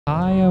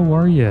Hi, how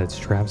are you? It's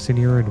Traviseen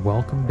here, and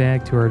welcome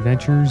back to our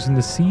adventures in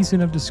the Season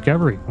of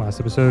Discovery.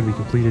 Last episode, we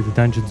completed the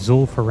dungeon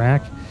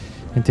Zul'Farrak,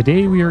 and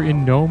today we are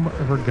in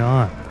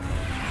Gnomeregan.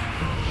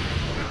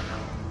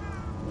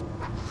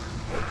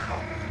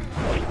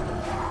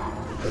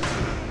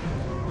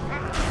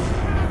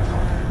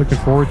 Looking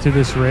forward to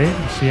this raid.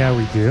 We'll see how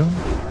we do.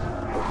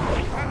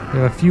 We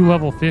have a few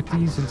level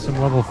 50s and some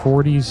level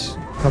 40s.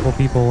 A couple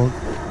people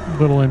a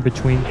little in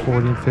between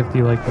 40 and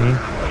 50 like me.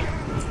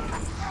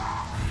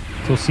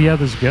 So we'll see how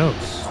this goes.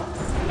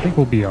 I think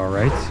we'll be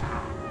alright.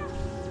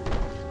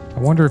 I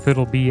wonder if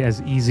it'll be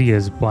as easy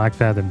as Black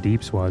Fathom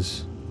Deeps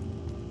was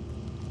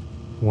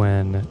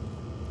when,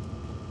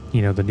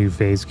 you know, the new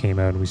phase came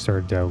out and we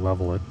started to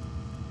level it.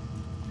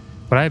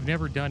 But I've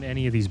never done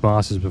any of these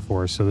bosses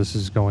before, so this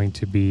is going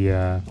to be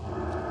an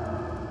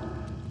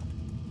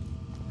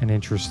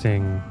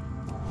interesting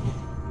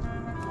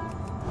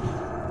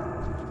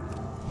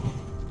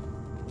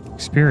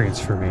experience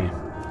for me.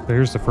 So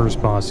here's the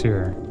first boss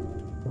here.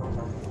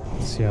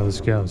 Let's see how this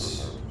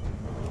goes.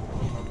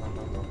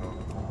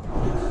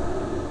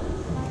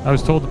 I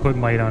was told to put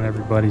might on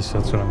everybody, so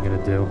that's what I'm going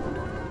to do.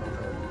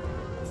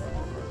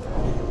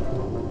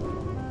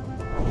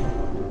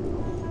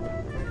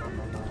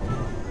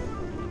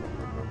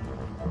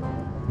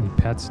 Any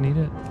pets need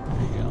it?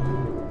 There you go.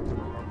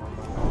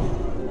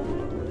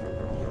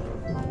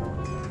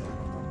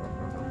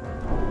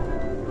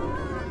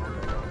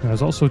 I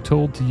was also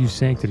told to use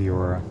Sanctity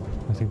Aura.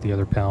 I think the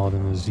other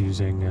Paladin is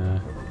using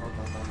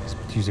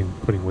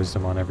putting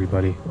Wisdom on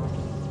everybody.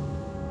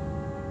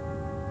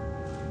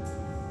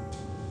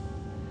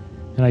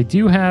 And I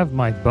do have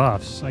my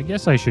buffs. I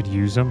guess I should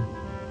use them.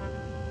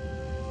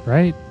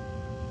 Right?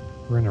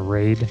 We're in a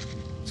raid.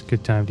 It's a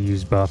good time to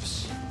use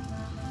buffs.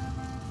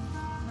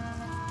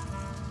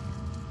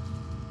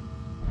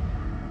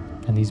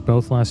 And these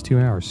both last 2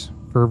 hours.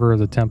 Fervor of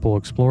the Temple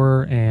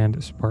Explorer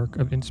and Spark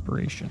of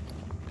Inspiration.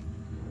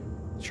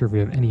 Not sure if we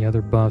have any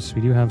other buffs.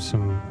 We do have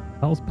some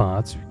health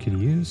pots we could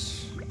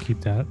use.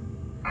 Keep that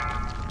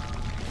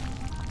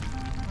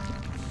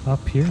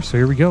up here. So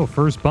here we go.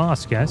 First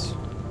boss, guys.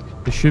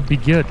 This should be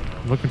good.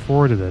 I'm looking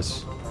forward to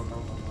this.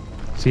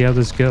 See how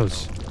this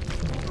goes.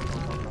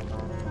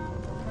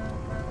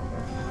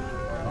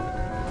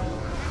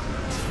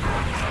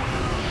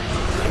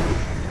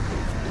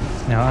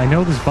 Now, I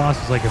know this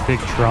boss is like a big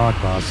Trog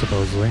boss,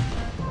 supposedly.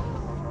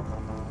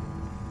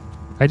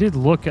 I did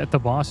look at the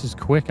bosses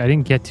quick. I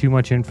didn't get too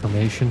much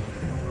information.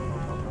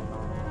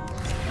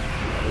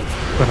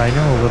 But I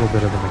know a little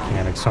bit of the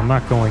mechanics, so I'm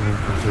not going in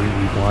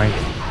completely blind.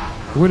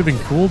 It would have been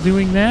cool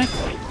doing that.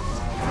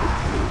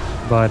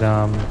 But,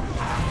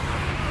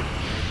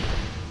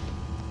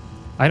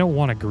 I don't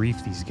want to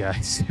grief these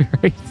guys,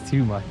 right?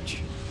 Too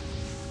much.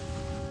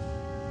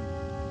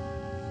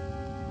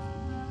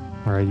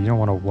 Alright, you don't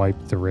want to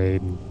wipe the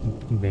raid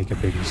and make a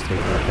big mistake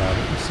like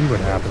that. We'll see what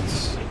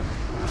happens.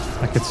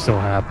 That could still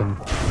happen.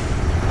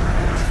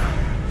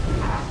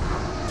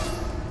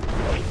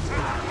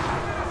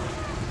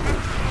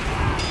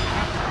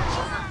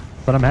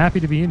 But I'm happy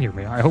to be in here,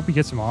 man. I hope we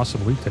get some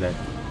awesome loot today.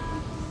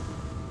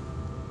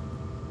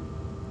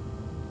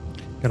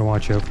 Gotta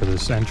watch out for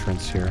this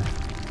entrance here.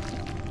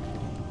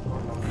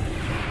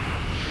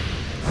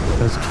 It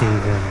does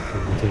cave in,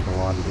 but we'll take a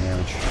lot of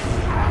damage.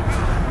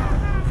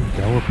 There we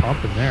go, we're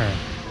pumping there.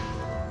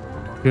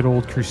 Good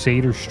old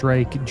Crusader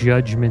Strike,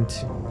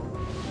 Judgment,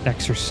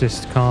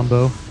 Exorcist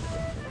combo.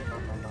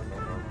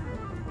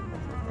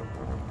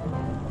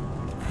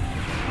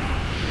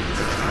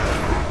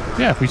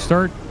 Yeah, if we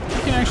start,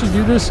 we can actually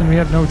do this and we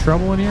have no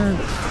trouble in here,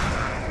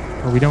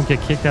 or we don't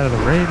get kicked out of the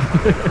raid,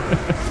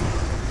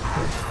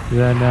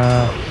 then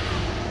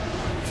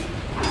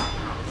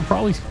we'll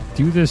probably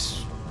do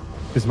this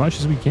as much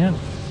as we can,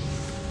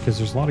 because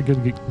there's a lot of good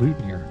loot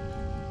in here.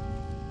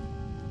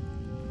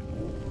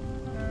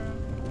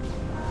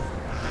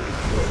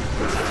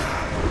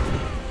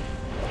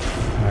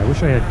 I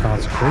wish I had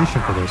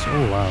concentration for this.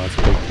 Oh wow, that's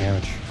big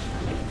damage.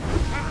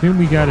 Then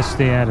we got to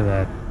stay out of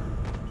that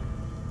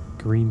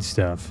green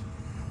stuff.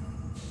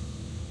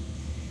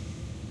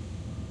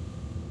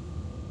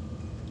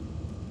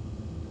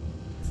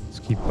 Let's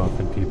keep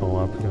buffing people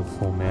up. We got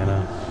full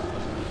mana.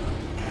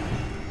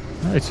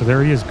 Alright, so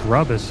there he is,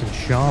 Grubbus and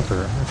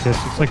Chomper. I guess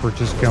it's like we're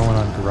just going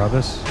on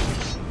Grubbus.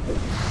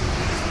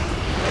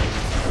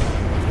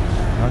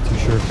 Not too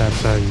sure if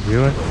that's how you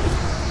do it.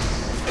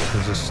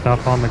 There's just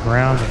stuff on the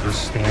ground and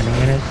just standing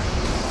in it.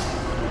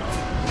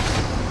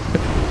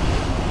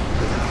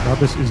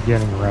 Grubbus is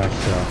getting wrecked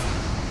though.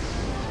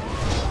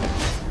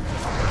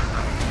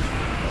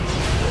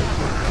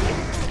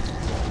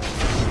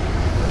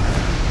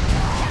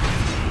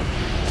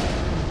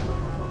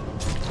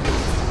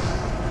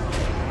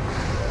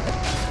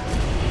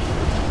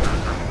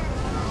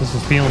 This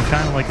is feeling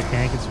kind of like a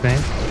tank and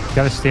spank.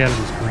 Gotta stay out of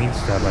this green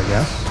stuff, I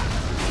guess.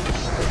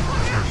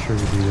 Make sure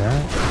you do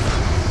that.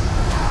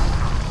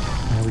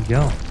 There we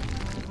go.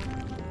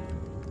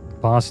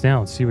 Boss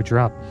down. See what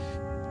drop.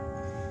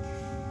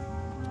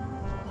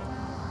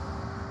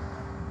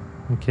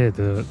 Okay,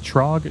 the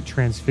Trog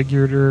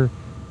Transfigurator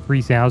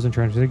 3000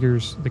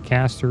 transfigures the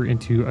caster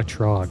into a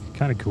trog.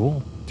 Kind of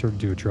cool. Turn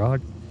into a trog.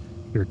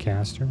 You're a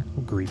caster.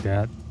 We'll greet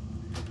that.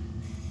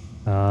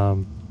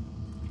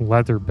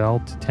 Leather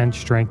belt, 10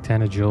 strength,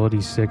 10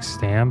 agility, 6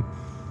 stam.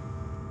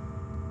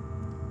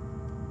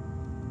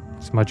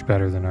 It's much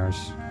better than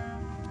ours.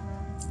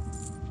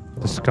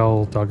 The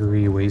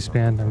skullduggery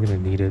waistband, I'm gonna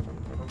need it.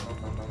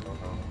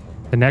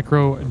 The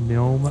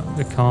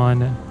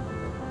Gnomeregan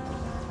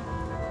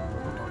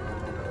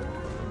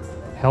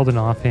held in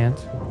offhand.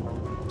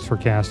 It's for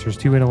casters.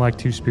 2 intellect,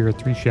 2 spirit,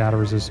 3 shadow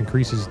resist.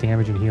 Increases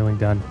damage and healing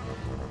done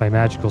by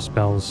magical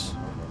spells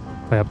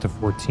by up to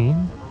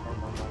 14.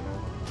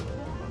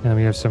 And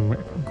we have some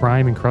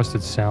grime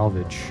encrusted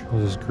salvage.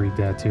 We'll just greet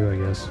that too, I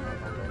guess.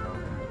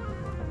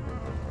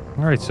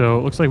 Alright, so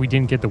it looks like we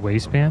didn't get the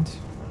waistband.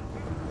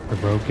 The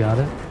rogue got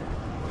it.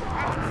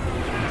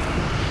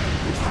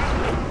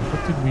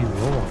 What did we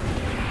roll?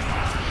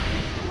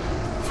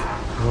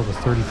 We rolled a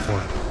 34.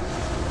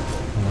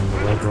 And then the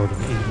rogue rolled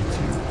an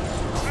 82.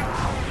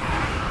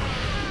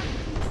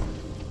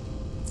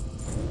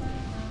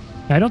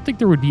 I don't think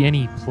there would be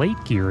any plate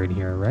gear in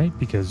here, right?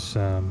 Because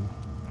I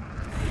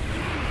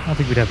don't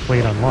think we'd have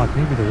plate unlocked.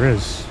 Maybe there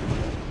is.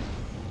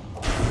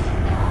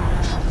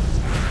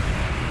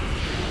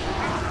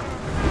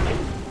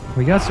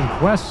 We got some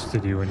quests to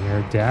do in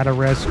here. Data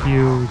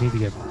rescue. We need to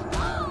get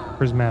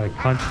prismatic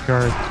punch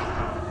card.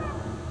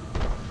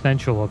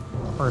 Essential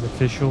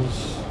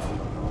artificials.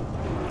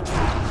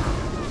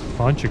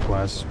 Bunch of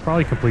quests.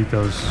 Probably complete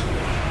those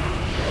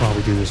while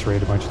we do this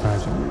raid a bunch of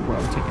times.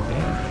 While we take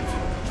advantage.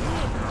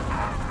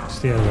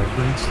 Stay out of that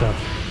green stuff.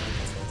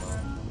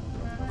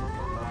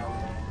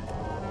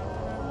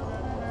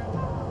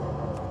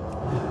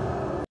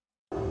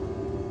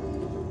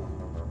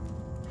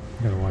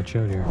 Gotta watch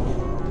out here.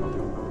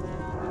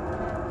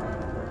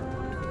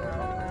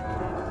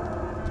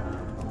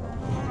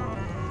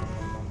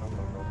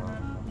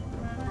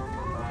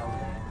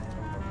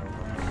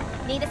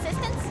 Need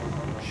assistance?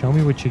 Show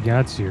me what you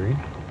got, Siri.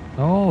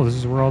 Oh, this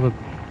is where all the...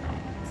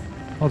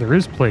 Oh, there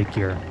is plate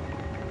gear.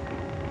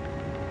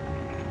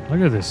 Look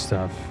at this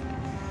stuff.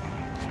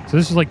 So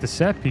this is like the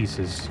set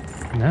pieces.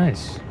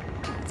 Nice.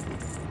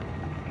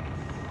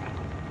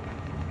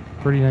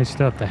 Pretty nice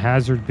stuff. The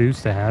hazard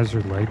boost, the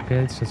hazard leg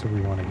pits. That's what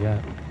we want to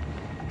get.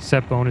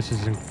 Set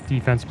bonuses in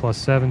defense plus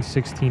 7,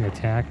 16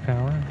 attack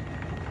power.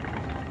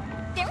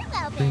 Very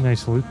well, Pretty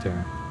nice loot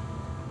there.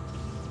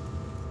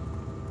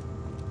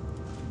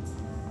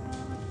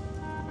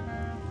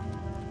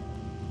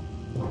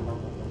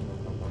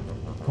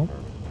 Oh.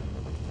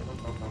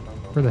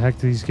 Where the heck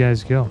do these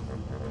guys go?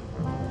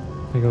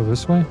 They go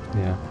this way?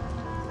 Yeah.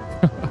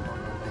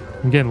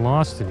 I'm getting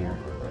lost in here.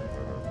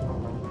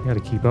 I gotta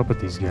keep up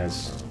with these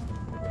guys.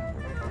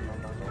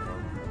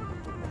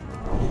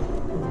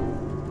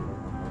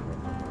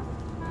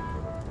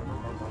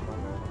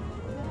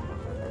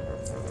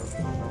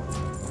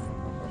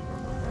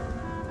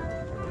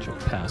 Should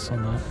pass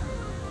on that.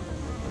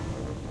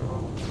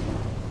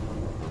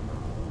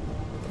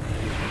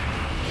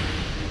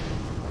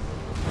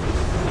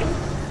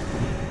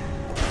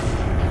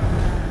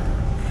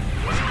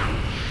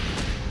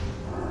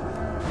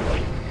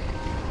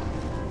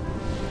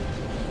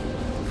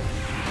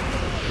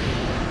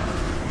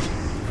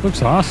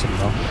 Looks awesome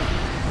though.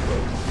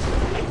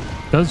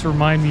 Does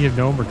remind me of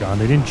Gnomeregan.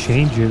 They didn't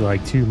change it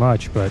like too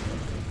much, but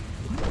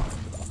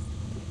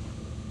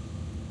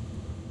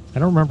I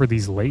don't remember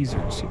these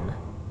lasers here.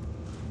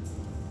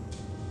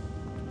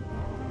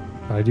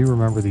 But I do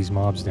remember these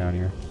mobs down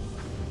here.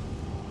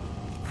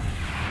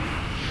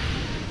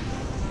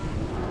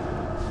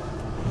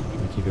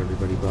 Trying to keep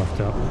everybody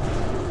buffed up.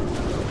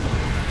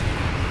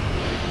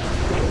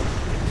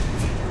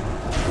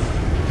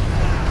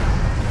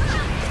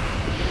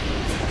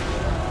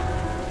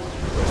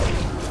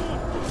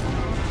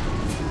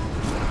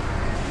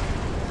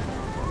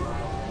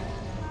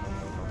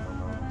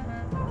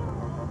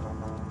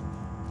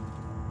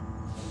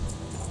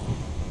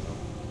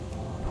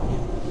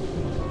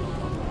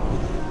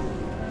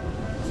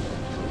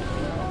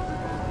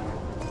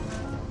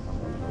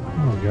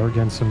 We're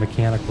getting some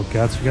mechanical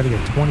guts. We got to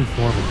get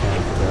 24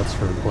 mechanical guts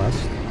for a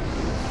quest.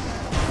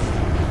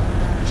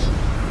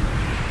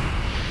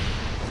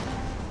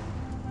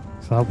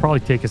 So that'll probably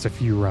take us a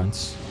few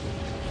runs.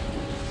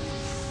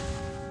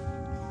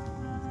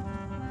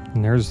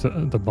 And there's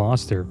the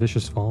boss there,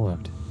 Vicious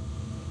Fallout.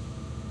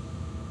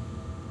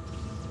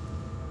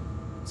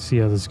 Let's see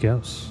how this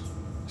goes.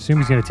 Assume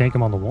he's going to take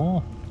him on the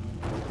wall.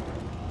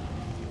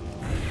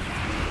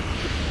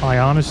 I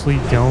honestly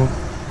don't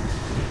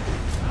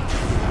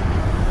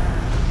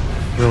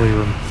really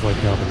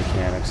like know the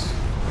mechanics.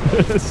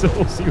 So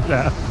we'll see what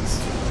happens.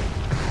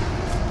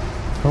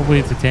 Hopefully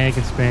it's a tank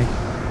and spank.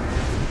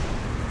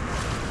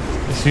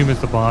 Assume it's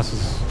the bosses.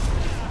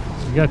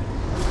 So we got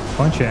a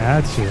bunch of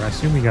ads here. I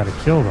assume we gotta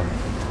kill them.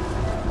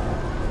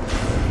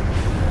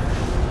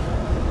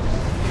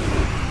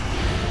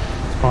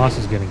 This boss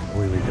is getting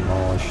completely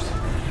demolished.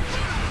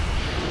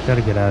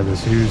 Gotta get out of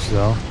this ooze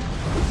though.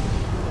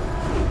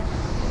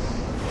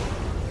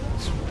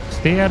 This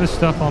Stay out of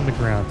stuff on the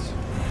ground.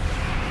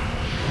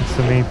 That's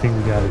the main thing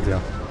we gotta do.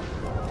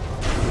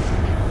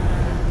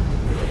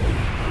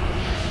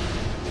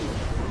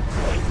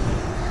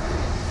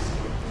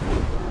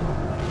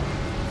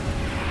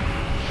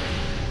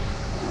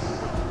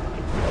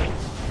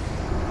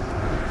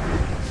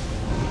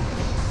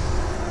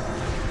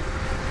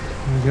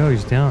 There we go,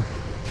 he's down.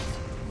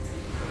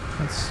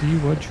 Let's see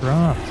what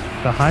dropped.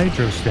 The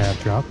Hydro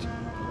Staff dropped.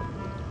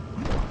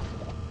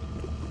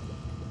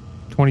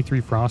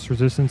 23 frost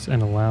resistance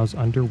and allows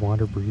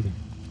underwater breathing.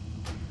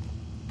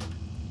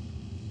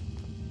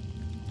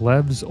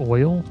 Lev's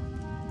oil.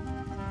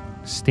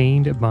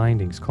 Stained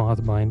bindings,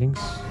 cloth bindings.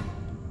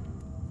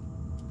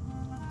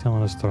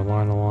 Telling us to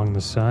line along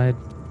the side.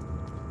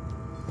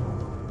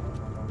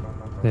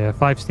 They have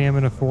 5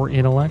 stamina, 4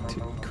 intellect.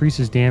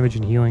 Increases damage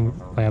and healing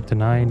by up to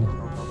 9.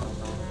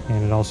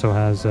 And it also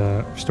has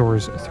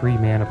restores 3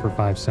 mana per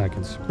 5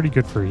 seconds. Pretty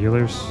good for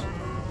healers.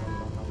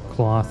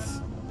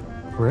 Cloth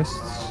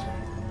wrists.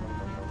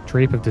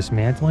 Drape of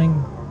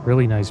Dismantling.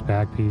 Really nice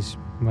back piece.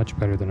 Much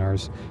better than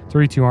ours.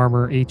 32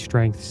 armor, 8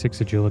 strength,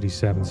 6 agility,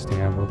 7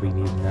 stam. We'll be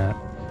needing that.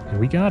 And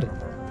we got it.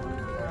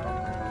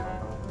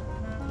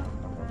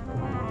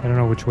 I don't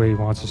know which way he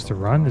wants us to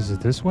run. Is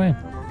it this way?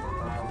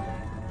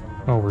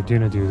 Oh, we're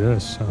gonna do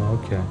this.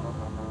 Oh, okay.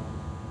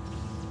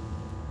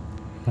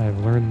 I've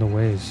learned the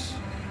ways.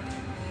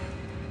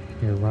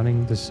 You're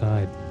running the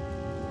side.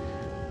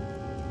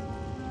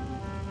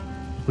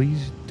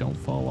 Please don't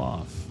fall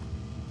off.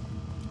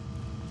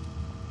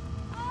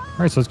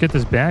 Alright, so let's get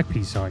this back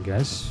piece on,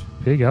 guys.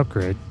 Big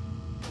upgrade.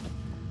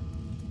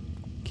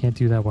 Can't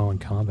do that well in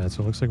combat,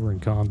 so it looks like we're in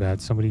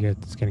combat. Somebody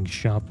that's getting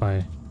shot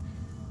by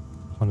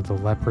one of the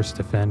leprous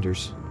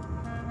defenders.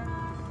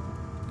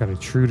 Got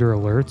intruder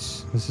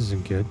alerts. This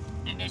isn't good.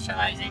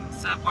 Initializing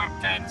support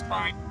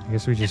transport. I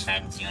guess we just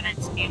Defense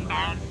units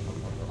inbound.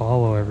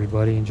 follow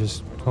everybody and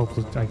just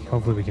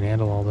hopefully we can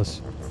handle all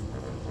this.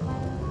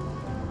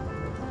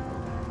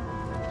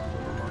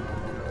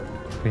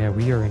 But yeah,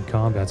 we are in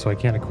combat, so I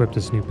can't equip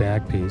this new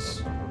back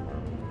piece.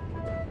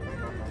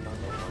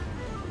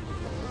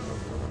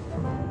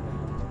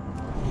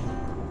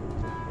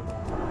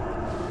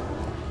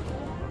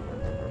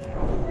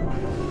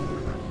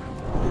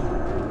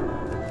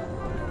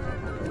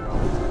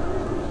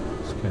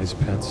 This guy's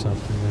pet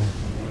something there.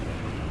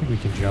 I think we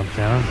can jump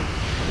down.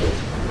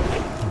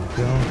 There we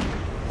go.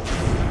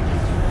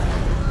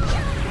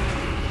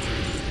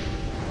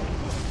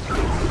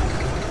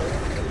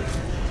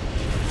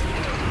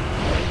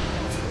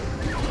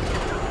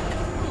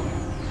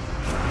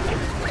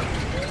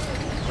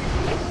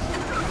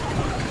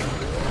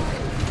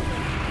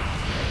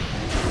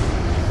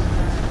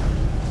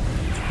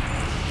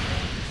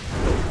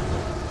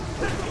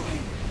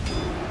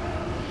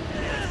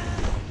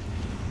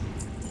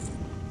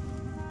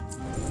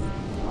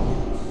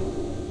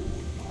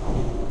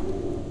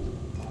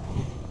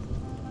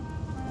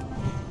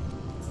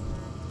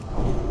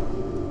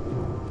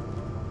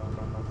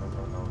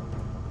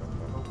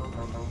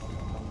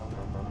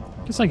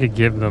 I guess I could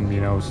give them, you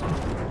know,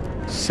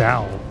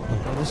 salve.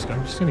 I'm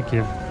just going to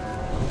give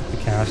the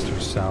caster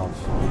salve.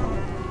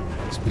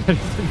 It's better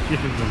than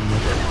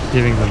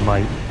giving them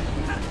might.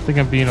 I think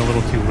I'm being a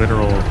little too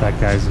literal with that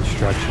guy's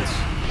instructions.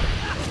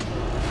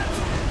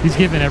 He's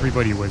giving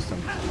everybody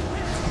wisdom.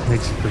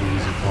 Makes it pretty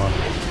easy for him.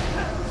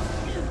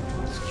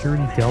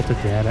 Security Delta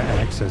Data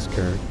Access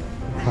Card.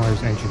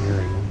 Requires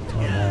engineering.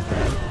 Don't have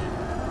that.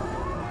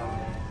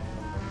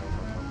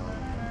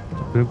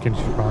 The Boomkin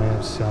should probably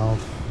have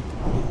salve.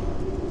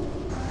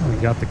 Oh, we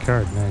got the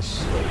card.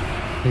 Nice.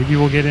 Maybe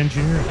we'll get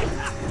engineering.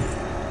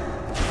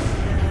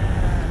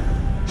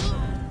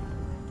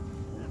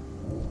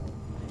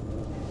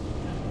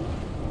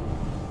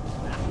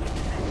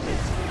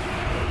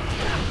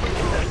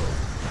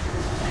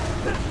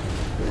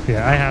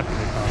 Yeah, I have to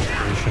get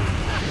concentration.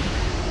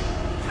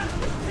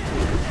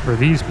 For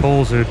these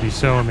pulls, it would be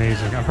so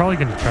amazing. I'm probably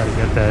going to try to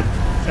get that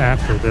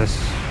after this.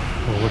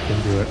 We'll look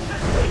into it.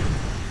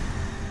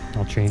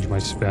 I'll change my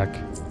spec.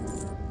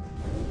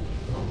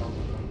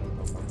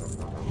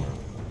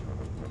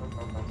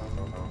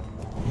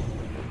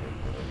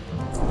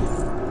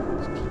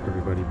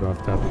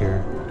 Buffed up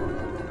here.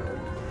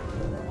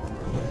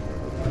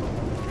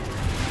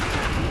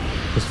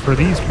 Because for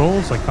these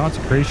pulls, like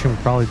concentration would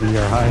probably be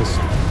our highest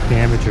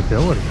damage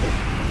ability.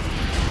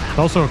 There's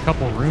also a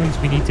couple runes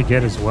we need to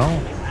get as well.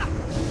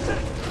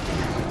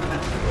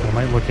 I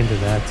might look into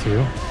that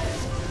too.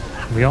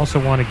 We also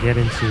want to get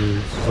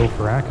into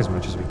Zul'Farrak as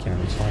much as we can.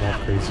 There's a lot of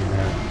upgrades in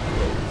there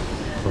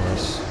for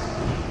us.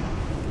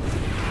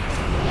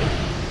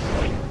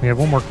 We have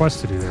one more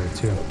quest to do there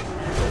too.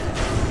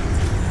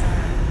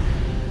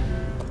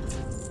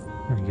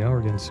 There we go,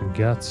 we're getting some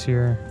guts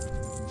here.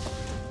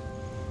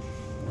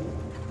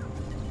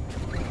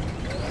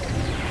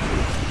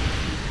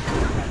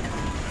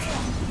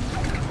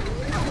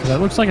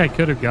 That looks like I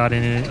could have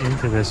gotten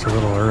into this a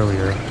little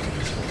earlier.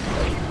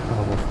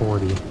 Level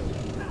 40.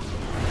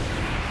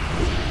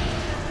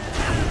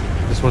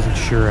 Just wasn't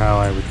sure how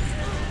I would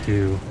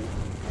do.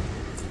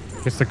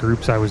 I guess the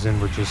groups I was in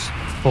were just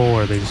full,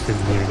 or they just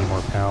didn't need any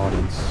more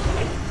paladins.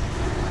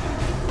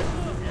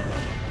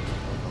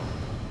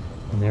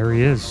 And there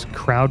he is,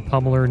 Crowd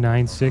Pummeler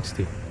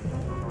 960.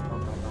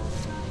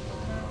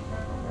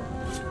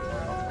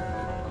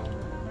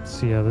 Let's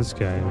see how this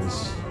guy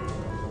is.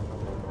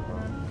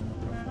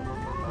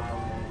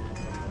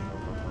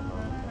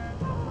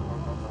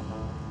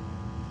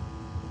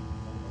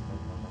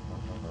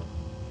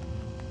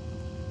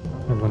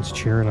 Everyone's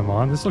cheering him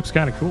on. This looks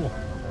kind of cool.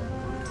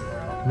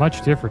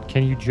 Much different.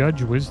 Can you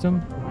judge wisdom?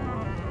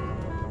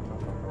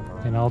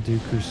 And I'll do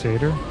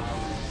Crusader.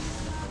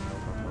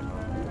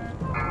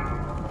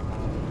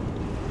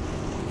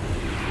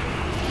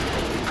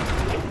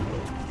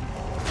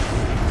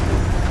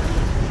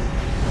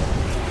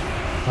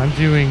 I'm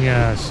doing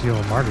Seal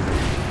of Martyrdom.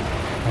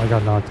 Oh, I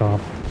got knocked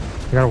off.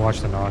 I gotta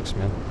watch the knocks,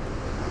 man.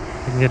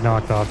 I can get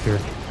knocked off here.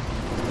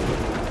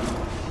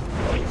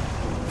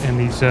 And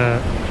these, I'm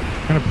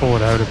gonna pull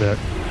it out a bit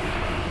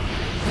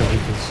so you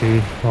can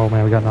see. Oh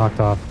man, we got knocked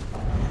off.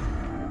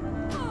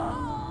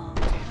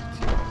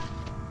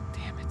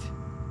 Damn it.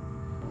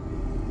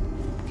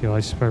 Okay,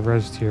 I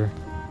rezzed here.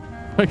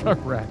 I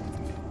got wrecked.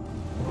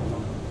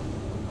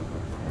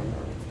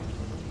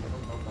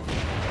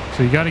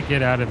 So you gotta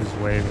get out of his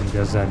way when he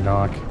does that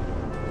knock.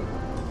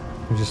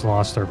 We just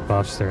lost our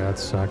buffs there, that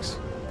sucks.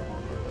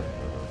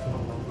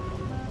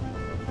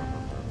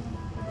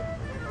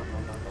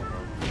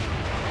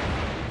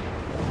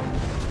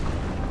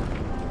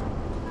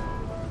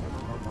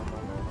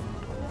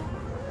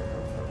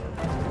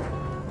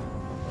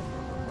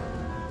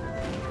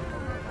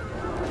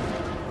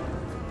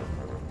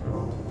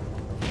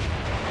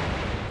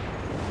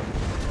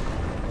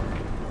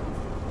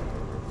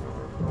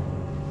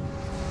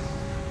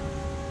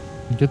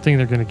 Good thing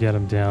they're going to get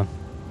him down.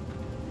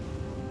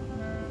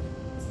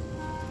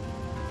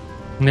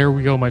 And there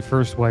we go, my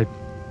first wipe.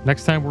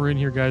 Next time we're in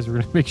here, guys, we're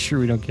going to make sure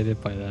we don't get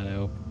hit by that, I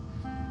hope.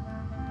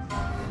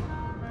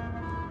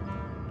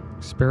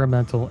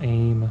 Experimental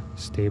aim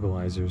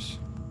stabilizers.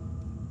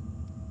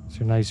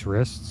 These are nice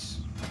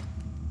wrists.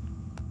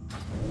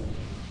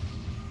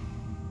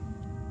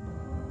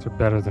 They're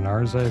better than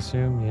ours, I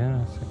assume.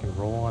 Yeah, so I can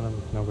roll on them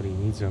if nobody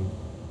needs them.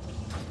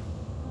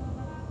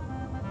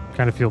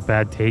 Kind of feel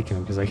bad taking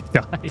him because I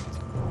died.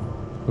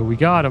 But we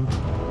got him.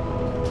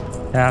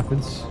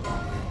 Happens.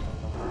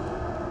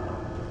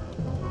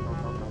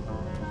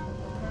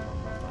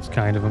 It's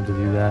kind of him to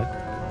do that.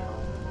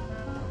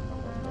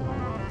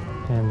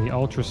 And the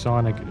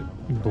ultrasonic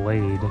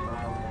blade.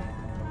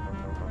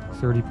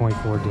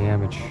 30.4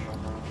 damage.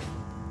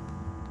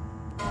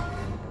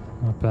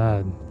 Not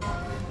bad.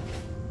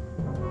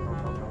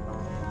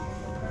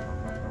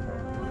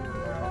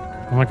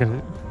 I'm not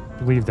going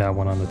to leave that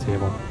one on the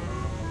table.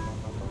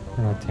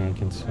 We're not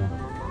tanking, so.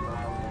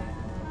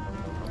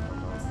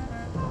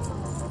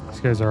 These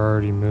guys are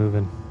already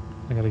moving.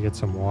 I gotta get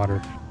some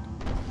water.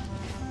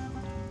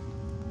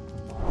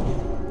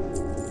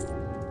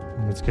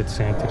 And let's get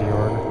Sanctity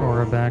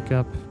Aura back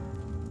up.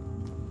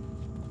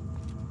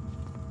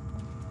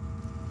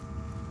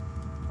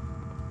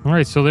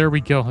 Alright, so there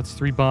we go. That's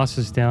 3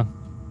 bosses down.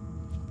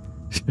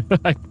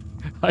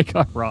 I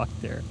got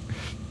rocked there.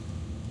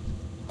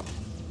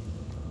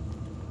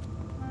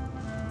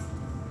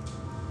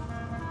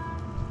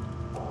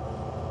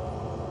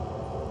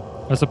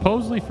 Now,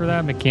 supposedly for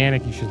that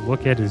mechanic, you should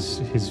look at his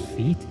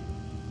feet,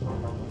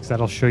 because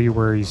that'll show you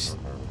where he's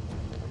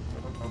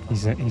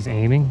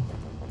aiming.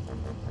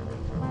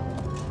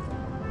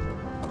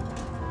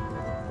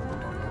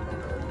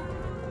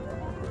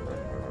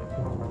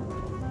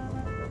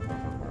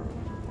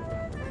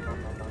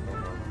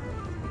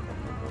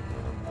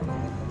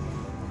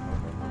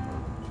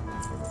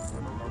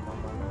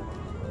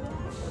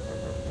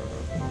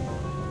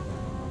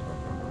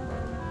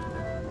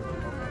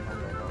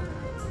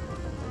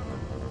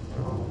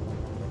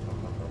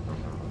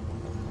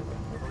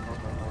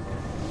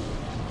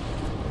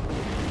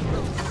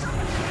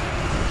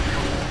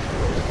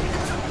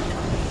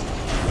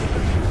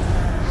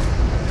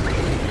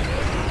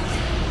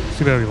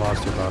 Too bad we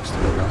lost our buffs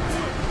today, though.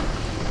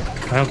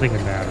 I don't think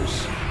it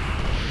matters.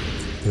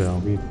 No,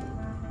 we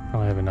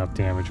probably have enough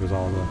damage with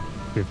all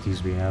the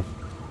 50s we have.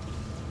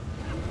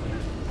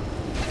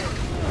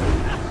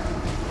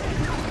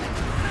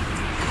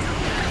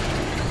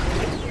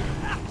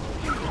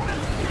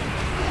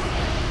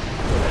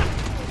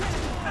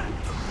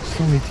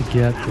 Still need to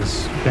get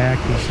this back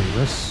piece and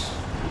wrists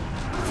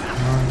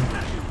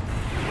on.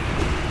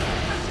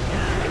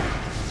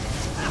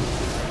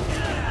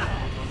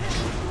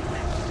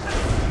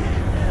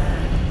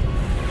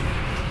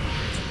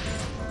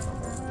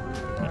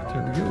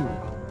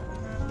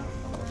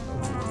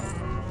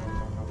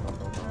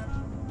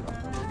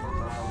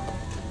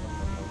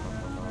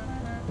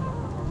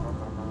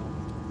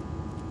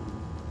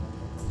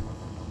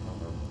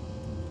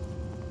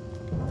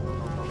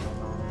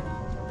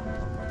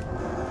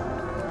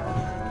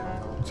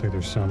 Looks like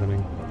they're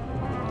summoning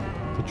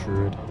the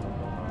druid.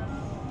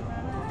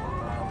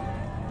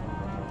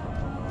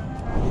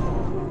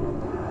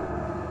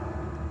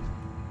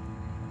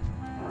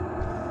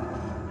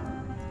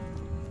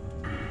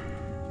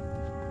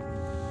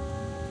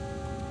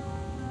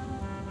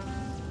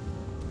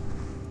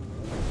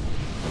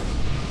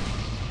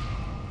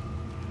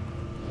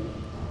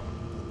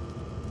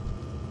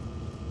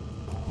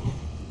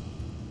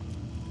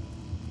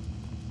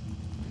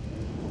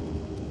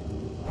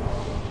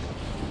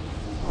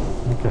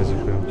 That guy's a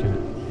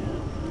boomkin.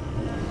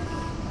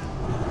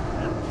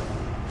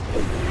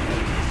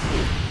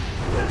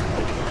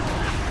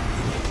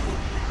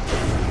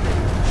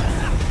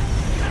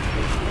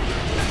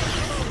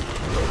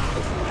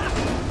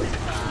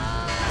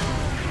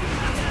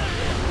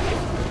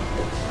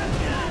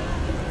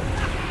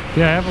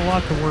 Yeah, I have a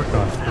lot to work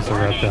on as a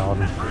red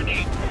Paladin.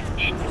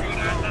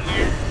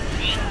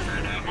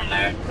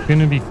 It's going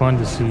to be fun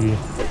to see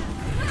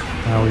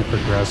how we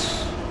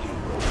progress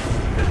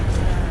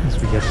as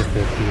we get to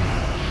 50.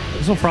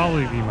 This will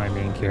probably be my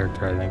main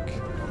character, I think,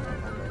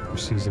 for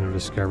Season of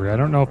Discovery. I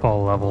don't know if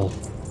I'll level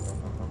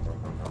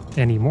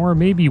any more.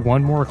 Maybe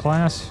one more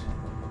class.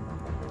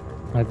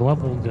 I've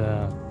leveled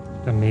a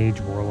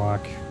Mage,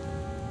 Warlock,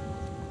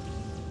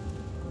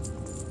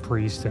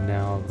 Priest, and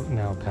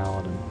now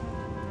Paladin.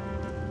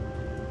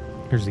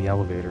 Here's the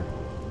elevator.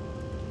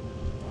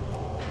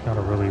 Gotta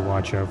really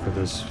watch out for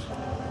this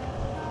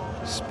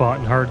spot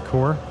in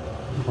hardcore.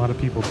 A lot of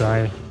people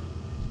die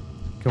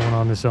going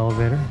on this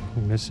elevator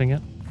and missing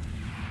it.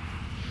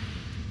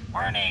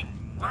 Warning,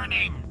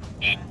 warning,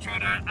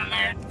 intruder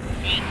alert,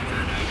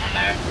 intruder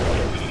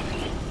alert.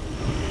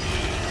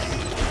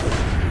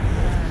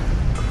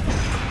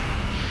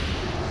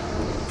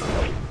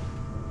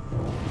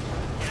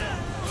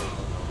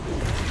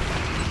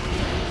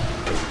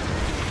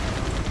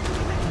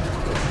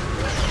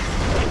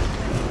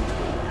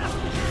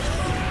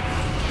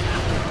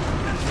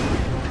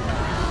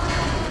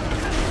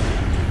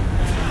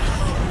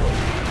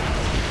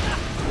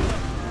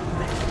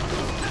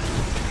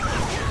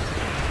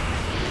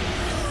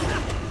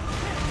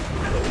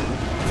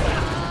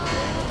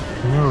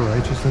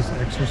 Righteousness,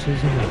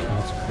 exorcism, and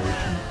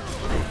consecration.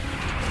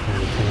 And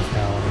the 10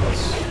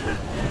 Paladin's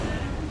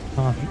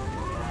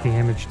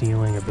damage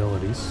dealing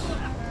abilities.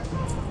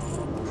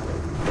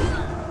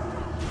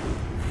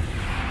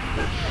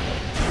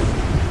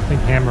 I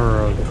think Hammer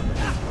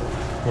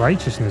of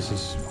Righteousness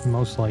is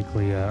most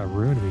likely a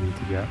rune we need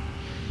to get.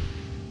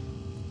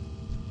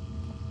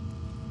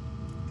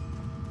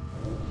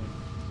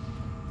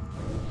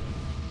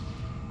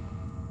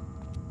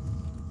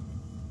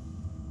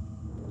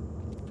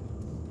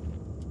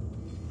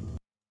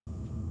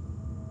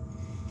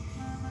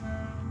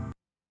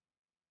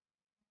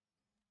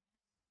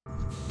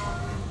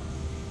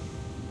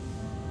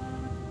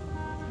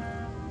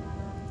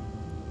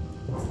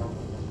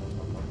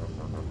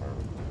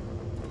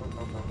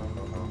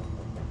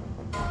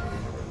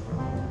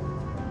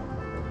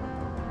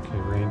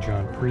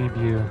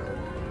 Preview.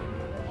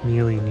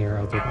 Melee near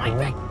other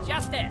goal.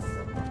 Justice.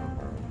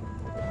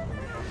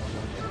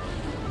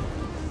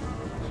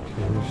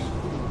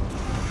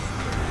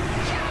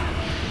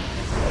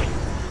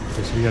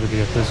 Okay, so we gotta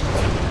be at this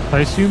one. I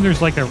assume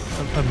there's like a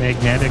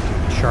magnetic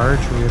charge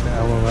where we have the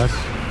LOS.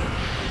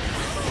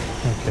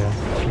 Okay,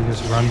 so he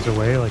just runs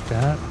away like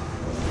that.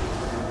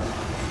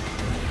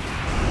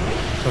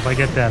 So if I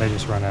get that, I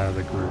just run out of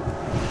the group.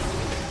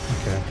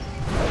 Okay.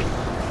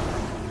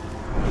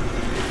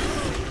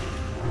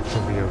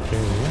 Will be okay,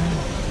 yeah.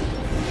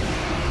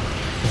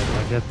 If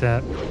I get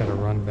that, gotta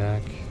run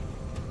back.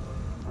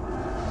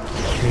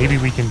 Maybe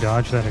we can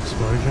dodge that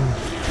explosion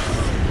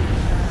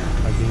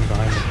by being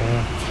behind the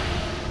pole.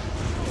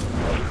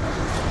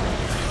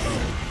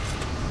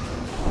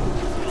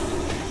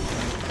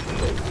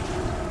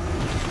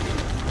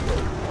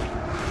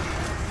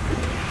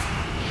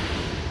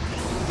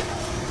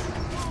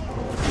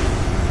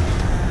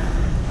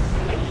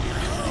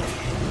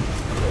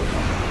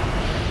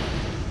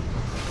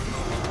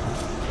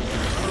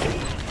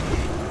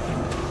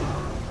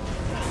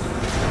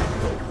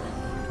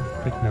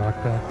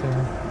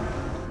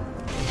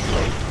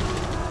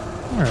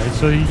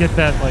 So you get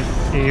that like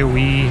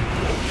AoE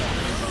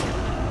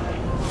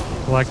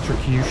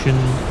electrocution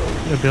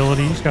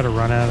ability. You just gotta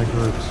run out of the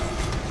groups.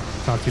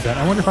 It's not too bad.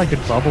 I wonder if I could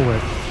bubble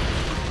it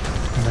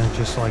and then it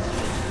just like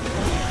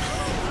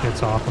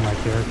gets off of my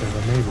character,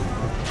 but maybe.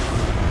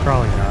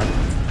 Probably not.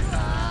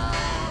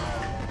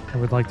 I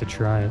would like to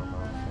try it.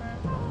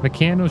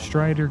 Mechano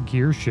Strider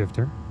Gear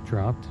Shifter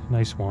dropped.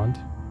 Nice wand.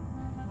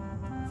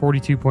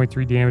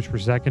 42.3 damage per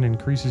second.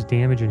 Increases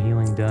damage and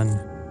healing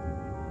done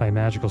by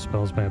magical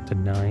spells by up to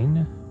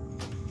 9.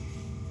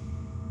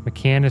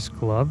 Mechanist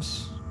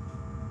Gloves.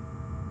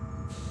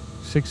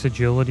 6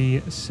 agility,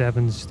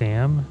 7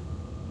 stam.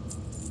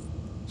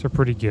 These are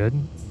pretty good.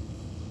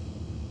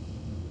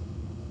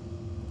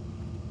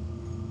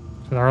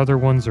 So our other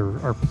ones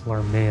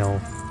are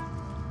male.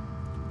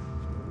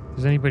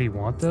 Does anybody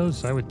want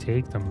those? I would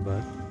take them,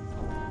 but...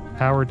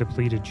 Power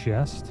Depleted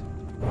Chest.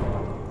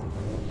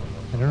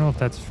 I don't know if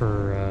that's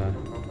for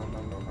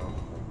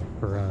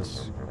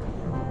us.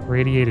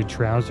 Radiated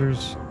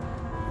Trousers,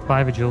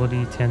 5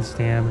 agility, 10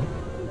 stam.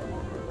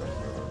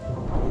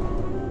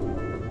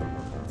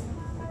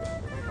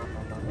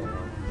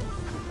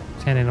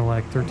 (10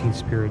 intellect, 13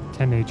 spirit,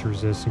 10 nature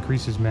resist,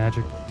 increases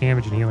magic,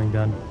 damage and healing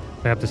done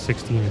by up to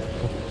 16,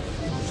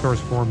 restores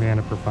 4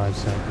 mana for 5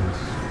 seconds.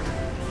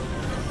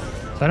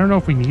 So I don't know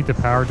if we need the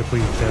power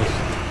depleted chest.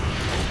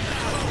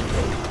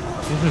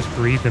 We'll just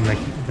breed the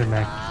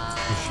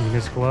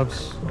Machinist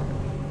gloves.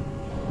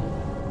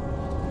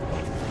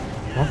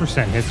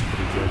 1% hits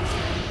pretty good.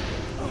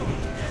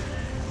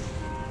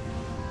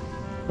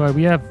 But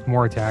we have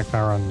more attack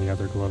power on the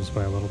other gloves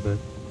by a little bit.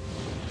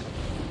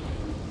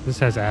 This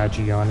has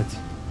Agi on it.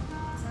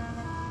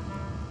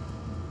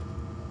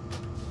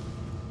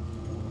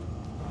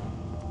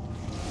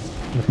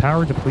 And the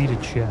power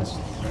depleted chest.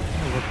 I'm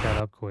gonna look that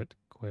up quick.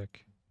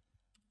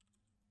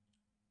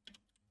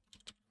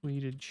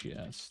 Depleted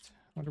chest.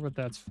 Wonder what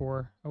that's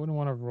for. I wouldn't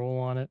want to roll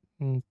on it.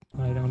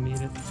 I don't need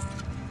it.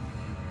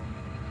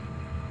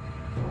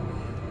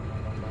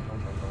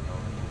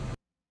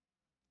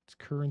 It's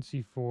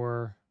currency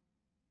for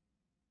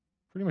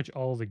pretty much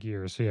all the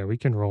gear. So yeah, we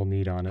can roll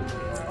neat on it.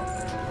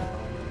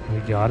 We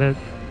got it.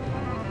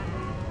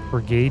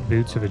 Brigade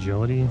boots of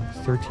agility.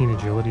 13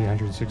 agility,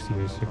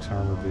 166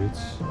 armor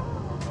boots.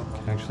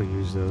 Can actually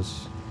use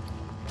those.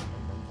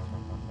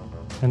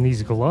 And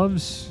these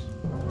gloves.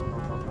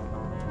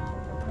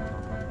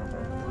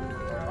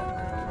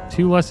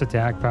 2 less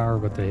attack power,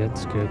 but the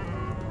hit's good.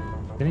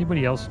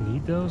 Anybody else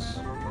need those?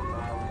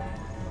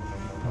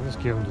 I'll just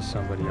give them to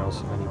somebody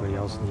else if anybody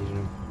else needed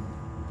them.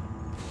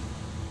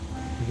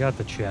 We got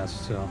the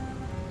chest, so.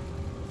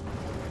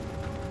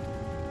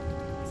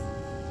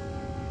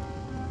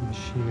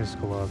 Machinist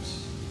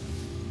gloves.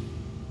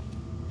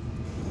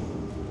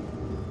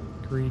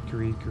 Greed. A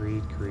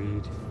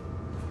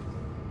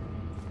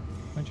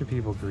bunch of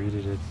people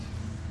greeted it.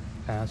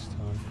 Passed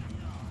on.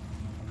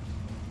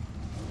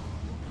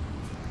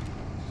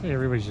 Say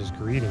everybody's just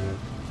greeting it.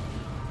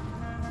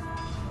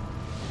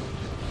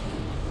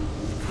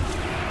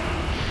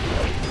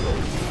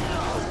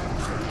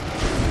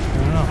 I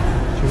don't know.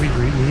 Should we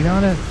greet meat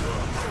on it?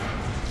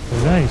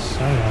 Oh, nice. I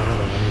don't know.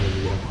 Whatever. I'm gonna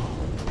read it.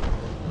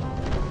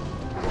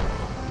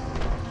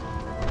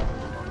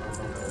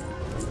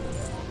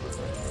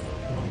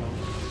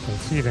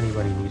 Let's see if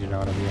anybody needed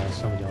on him. Yeah,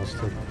 somebody else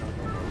did.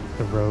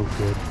 The rogue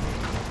did. I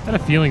had a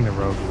feeling the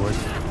rogue would.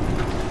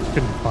 Just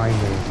couldn't find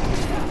the...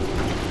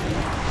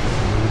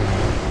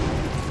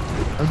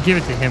 I would give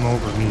it to him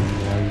over me, you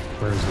know, he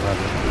wears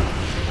leather.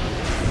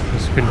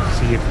 Just couldn't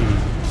see if he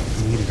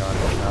needed on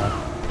it or not.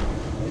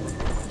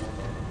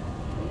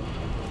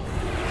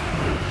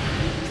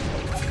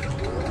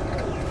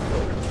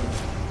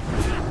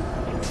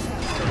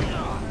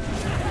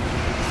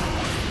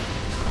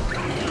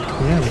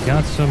 Yeah, we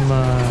got some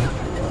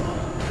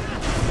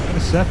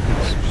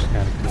Deceptives, which is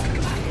kind of cool.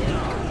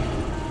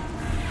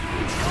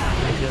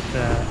 I get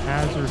the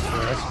hazard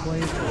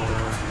breastplate or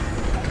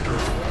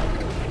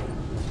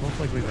most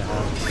likely the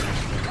hazard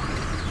breastplate.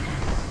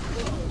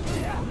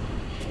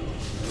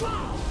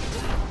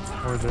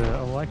 Or the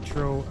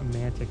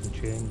electromantic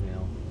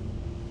chainmail.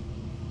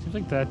 Seems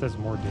like that does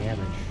more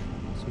damage.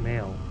 It's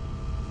mail.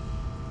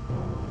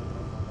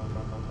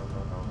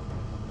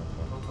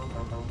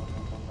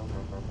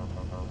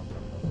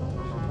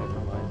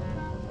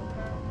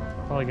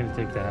 Probably gonna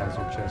take the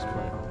hazard chest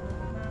plate.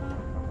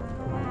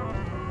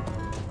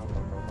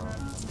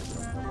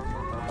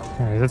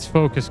 Alright, let's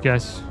focus,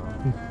 guys.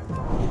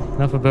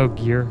 Enough about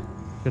gear.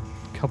 Got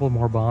a couple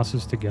more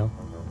bosses to go.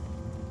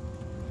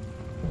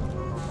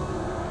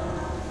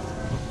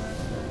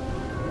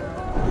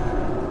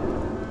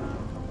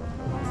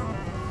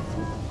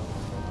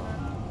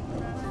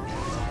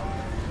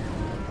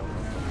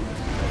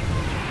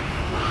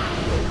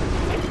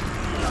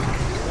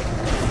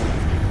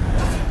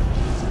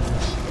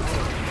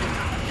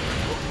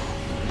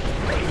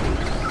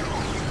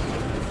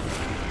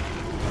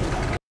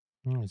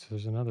 Alright, so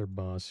there's another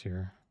boss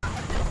here.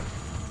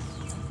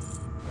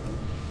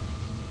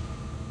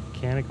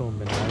 Mechanical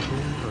menagerie,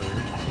 or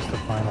is this the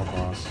final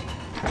boss?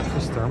 Is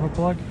this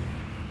thermoplug?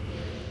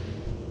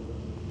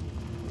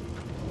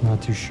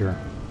 Not too sure.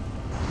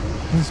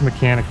 This is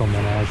mechanical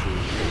menagerie.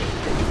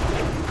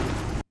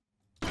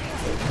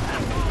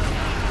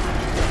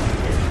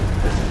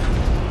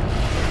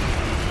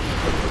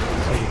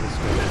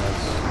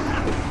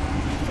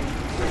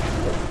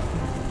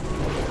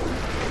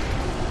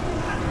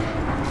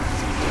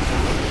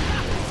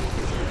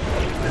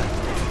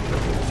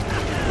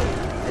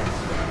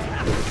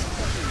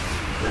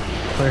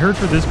 I heard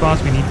for this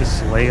boss we need to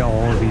slay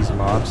all of these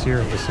mobs here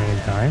at the same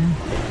time.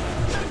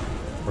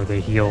 Or they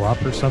heal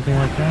up or something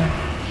like that.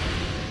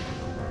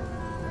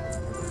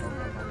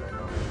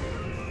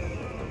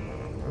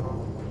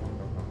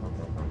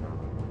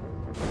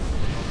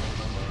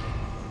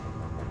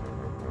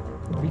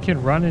 We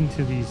can run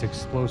into these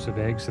explosive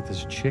eggs that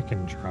this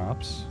chicken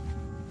drops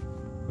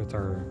with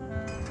our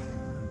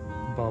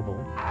bubble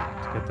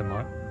to get them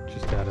up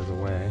just out of the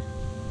way.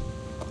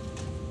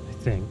 I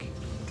think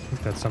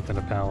that's something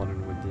a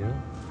paladin would do.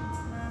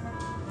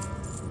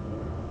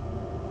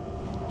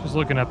 Just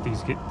looking up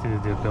these the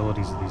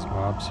abilities of these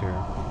mobs here.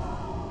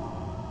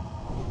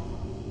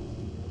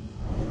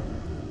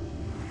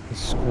 The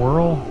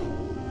squirrel,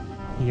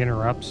 he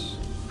interrupts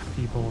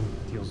people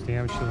and deals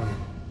damage to them.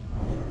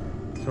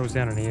 Throws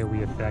down an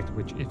AoE effect,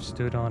 which if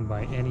stood on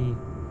by any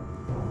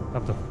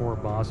of the 4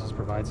 bosses,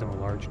 provides them a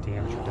large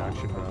damage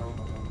reduction buff.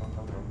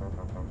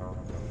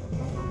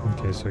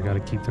 Okay, so I gotta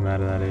keep them out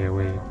of that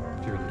AoE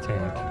if you're the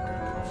tank.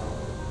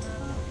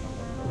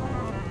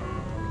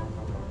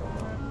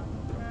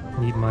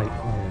 Need might.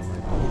 Oh, yeah,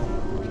 might.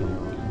 Okay.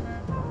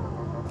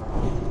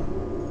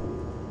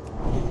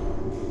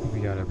 We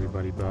got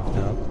everybody buffed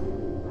up.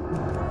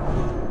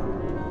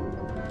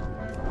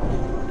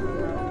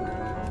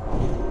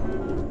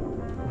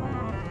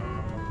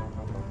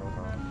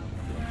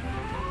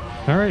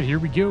 Alright, here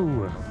we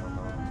go.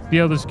 See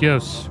how this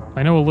goes.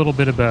 I know a little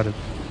bit about it.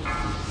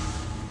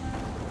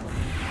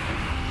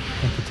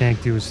 Let the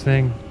tank do his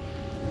thing.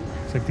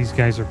 Looks like these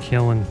guys are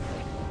killing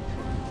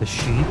the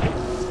sheep.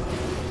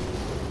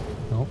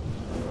 Nope.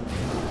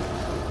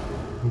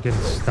 I'm getting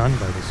stunned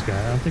by this guy.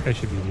 I don't think I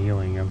should be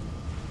kneeling him.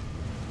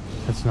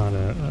 That's not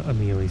a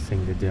melee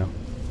thing to do.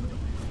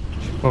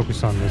 Should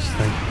focus on this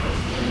thing.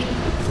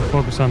 We'll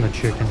focus on the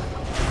chicken.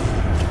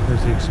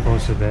 There's the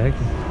explosive egg.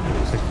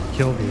 Looks like we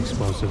killed the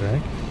explosive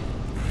egg.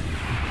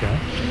 Okay.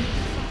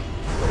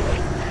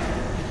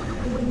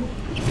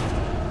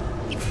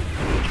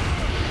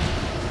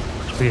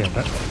 So yeah,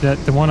 that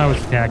the one I was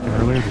attacking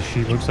earlier, the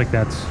sheep, looks like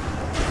that's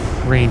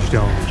ranged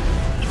only.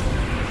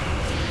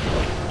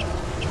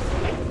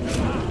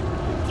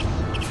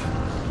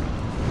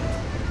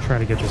 Try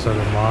to get this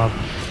other mob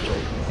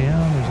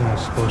down. There's an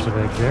explosive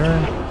egg there.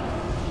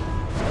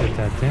 Let's get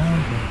that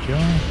down. There we go.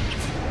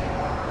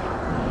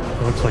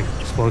 It looks like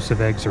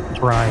explosive eggs are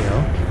cryo.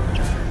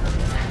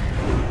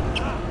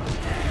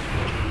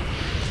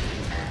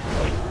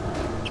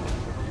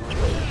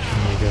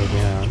 And they go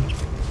down.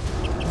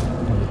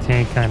 And the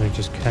tank kind of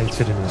just kites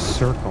it in a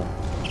circle.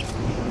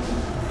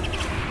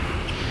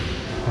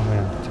 Oh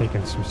man,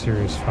 taking some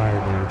serious fire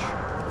damage.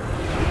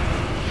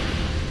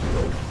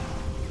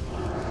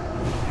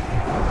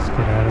 Let's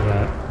get out of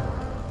that.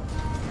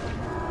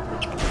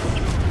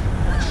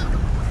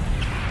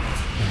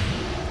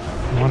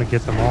 I want to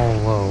get them all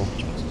low.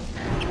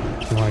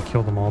 I want to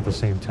kill them all at the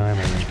same time,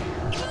 I think.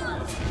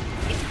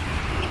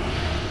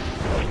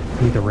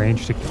 Need the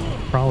range to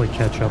probably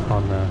catch up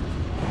on the...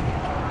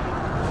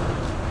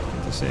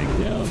 Get this egg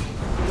down.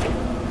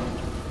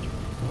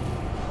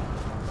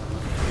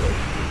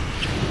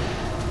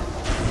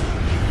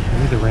 I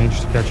need the range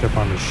to catch up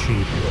on the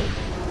sheep.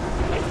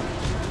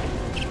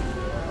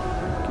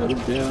 Get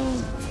him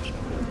down.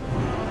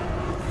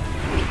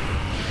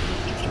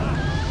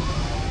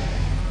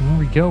 There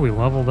we go, we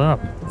leveled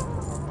up.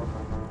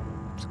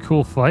 It's a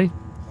cool fight.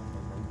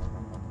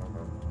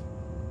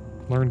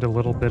 Learned a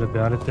little bit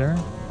about it there.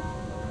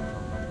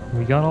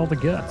 We got all the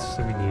guts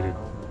that we needed.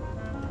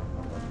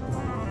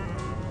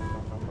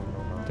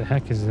 What the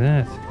heck is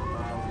that?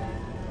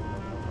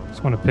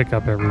 Just want to pick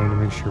up everything to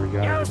make sure we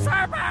got everything.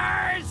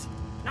 Usurpers!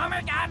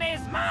 Gnomeregan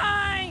is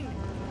mine!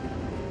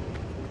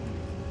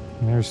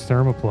 And there's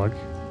Thermoplug.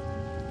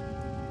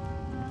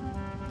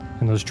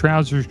 And those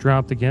trousers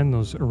dropped again,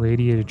 those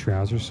irradiated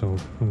trousers, so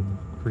we'll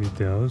read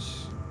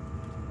those.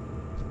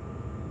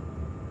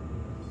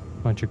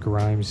 Bunch of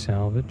grime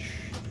salvage.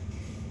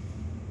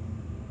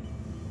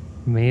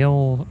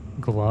 Mail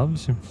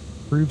gloves.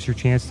 Improves your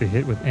chance to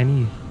hit with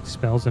any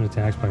spells and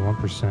attacks by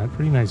 1%.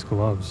 Pretty nice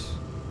gloves.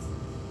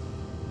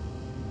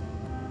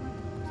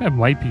 That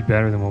might be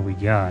better than what we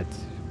got.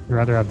 I'd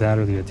rather have that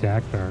or the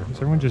attack bar. Is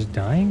everyone just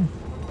dying?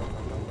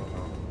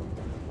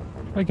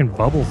 I can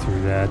bubble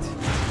through that.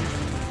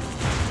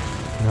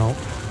 Nope.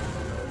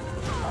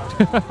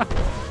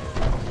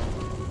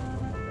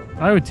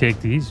 I would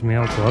take these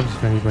mail gloves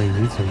if anybody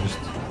needs them. Just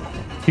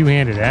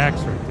two-handed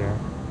axe right there.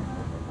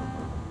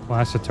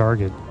 Blast a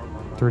target.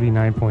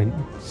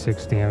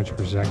 39.6 damage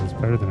per second. It's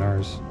better than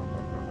ours.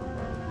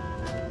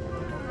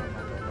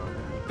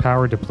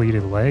 Power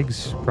depleted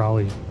legs.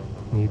 Probably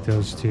need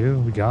those too.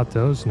 We got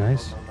those.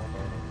 Nice.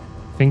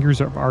 Fingers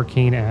of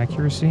arcane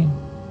accuracy.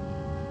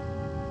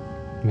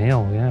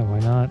 Mail. Yeah, why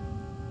not?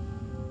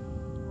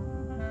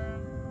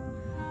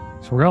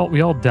 So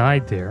we all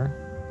died there.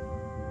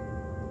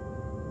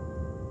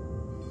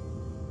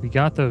 We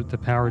got the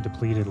power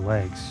depleted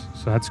legs,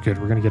 so that's good.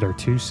 We're gonna get our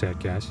 2 set,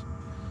 guys.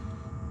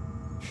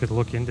 Should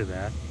look into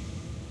that.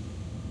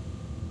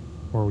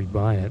 Or we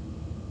buy it.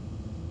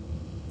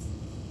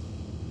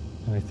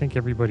 And I think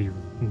everybody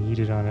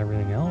needed on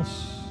everything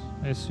else,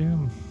 I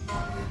assume.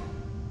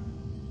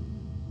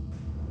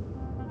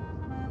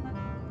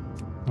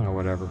 Oh,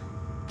 whatever.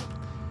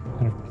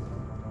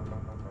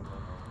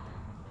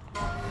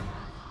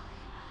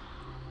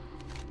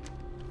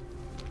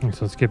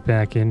 So let's get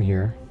back in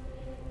here.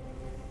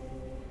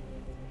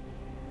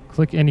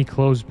 Click any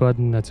close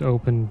button that's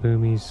open,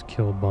 boomies,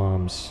 kill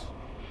bombs.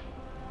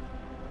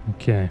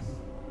 Okay.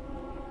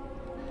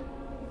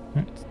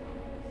 I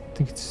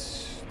think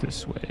it's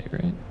this way,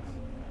 right?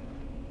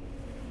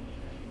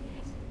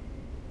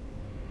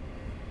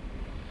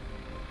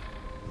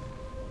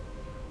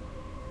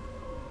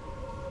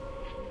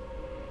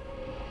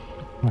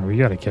 Oh, we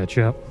gotta catch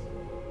up.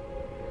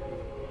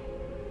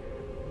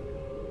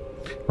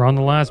 We're on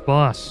the last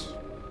boss.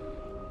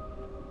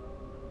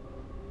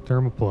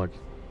 Thermoplug.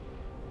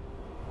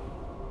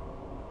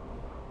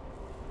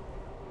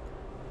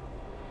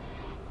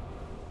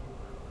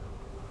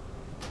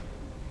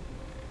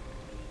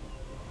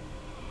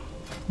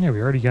 Yeah, we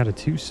already got a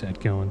 2 set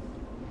going.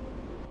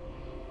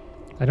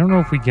 I don't know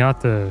if we got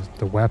the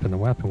weapon. The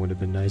weapon would have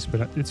been nice,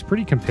 but it's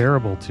pretty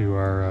comparable to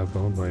our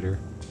Bone Biter.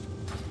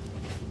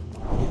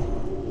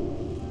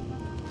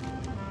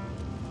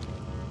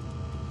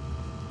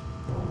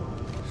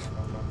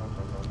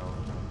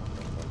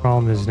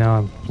 Problem is now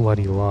I'm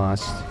bloody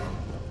lost.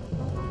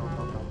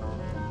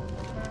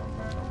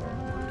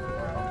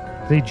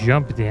 They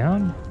jump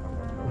down?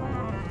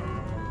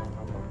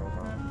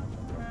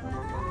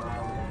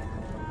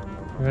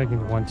 Maybe I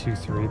can 1, 2,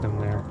 3 them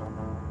there.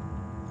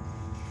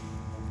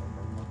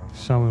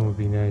 Someone would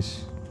be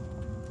nice.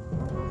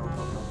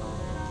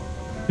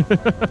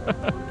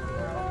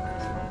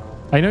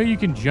 I know you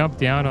can jump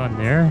down on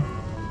there.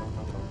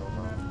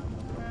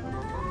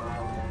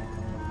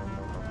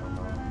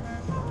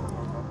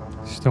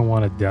 Just don't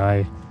want to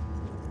die.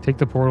 Take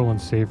the portal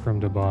and save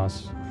room to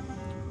boss.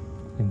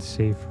 And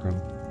save room.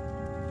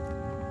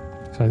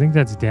 So I think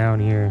that's down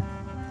here.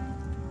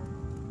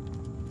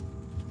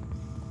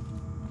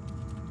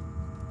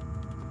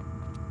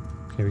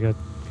 Okay, we got...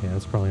 Yeah,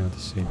 that's probably not the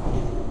same.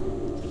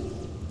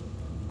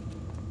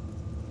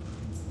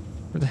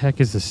 Where the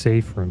heck is the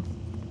safe room?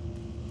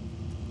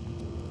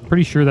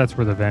 Pretty sure that's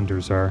where the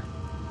vendors are.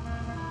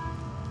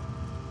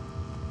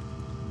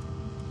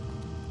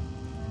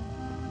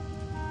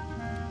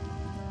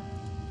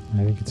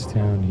 I think it's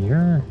down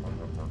here.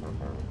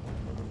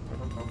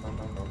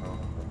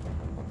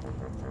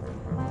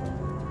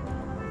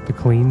 The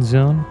clean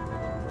zone.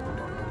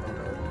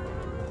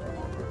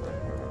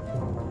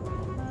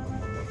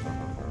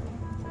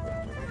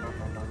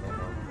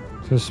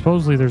 So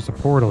supposedly there's a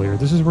portal here.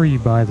 This is where you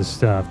buy the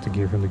stuff to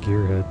gear from the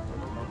gearhead.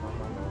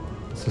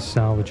 It's a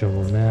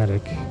salvageable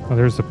Matic. Oh,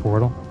 there's the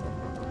portal.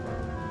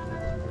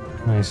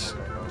 Nice.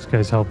 This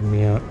guy's helping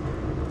me out.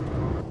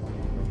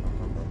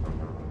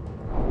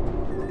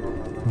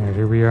 Alright,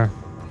 here we are.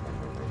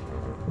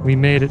 We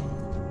made it.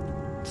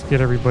 Let's get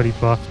everybody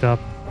buffed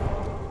up.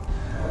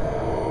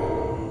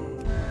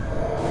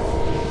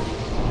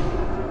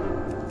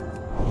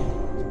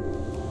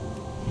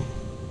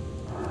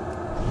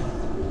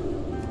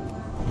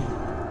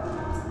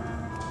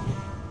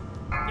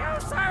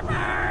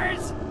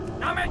 Usurpers!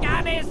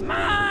 Gnomeregan is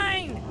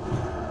mine!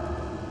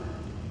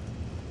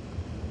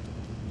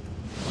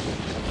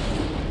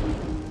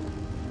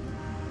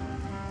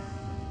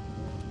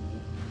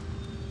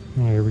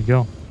 Here we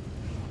go.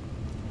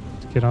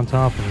 Let's get on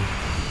top of it.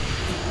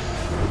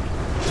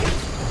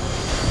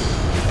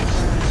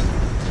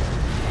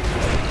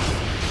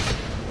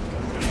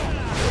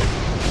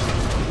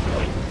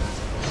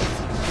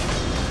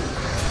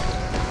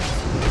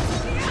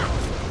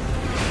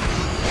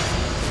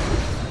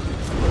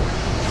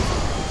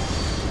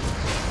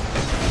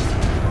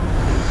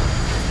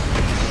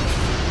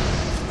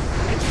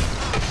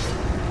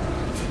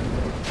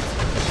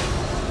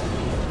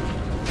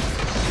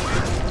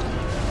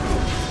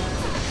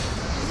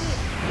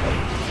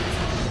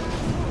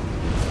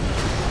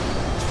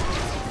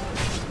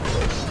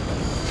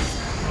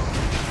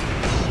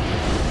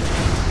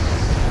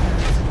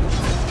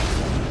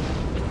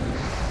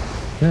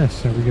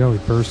 Yes, there we go. We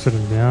bursted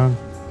him down.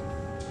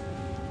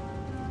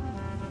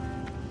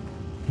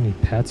 Any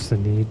pets that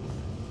need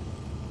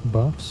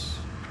buffs?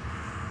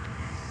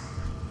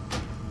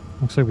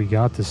 Looks like we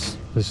got this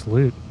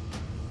loot.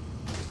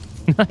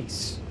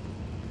 Nice.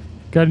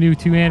 Got a new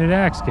 2-handed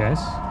axe, guys.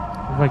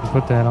 If I can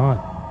put that on.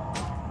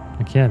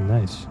 I can,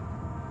 nice.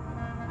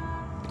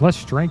 Less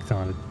strength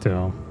on it,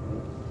 though.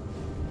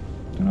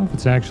 I don't know if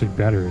it's actually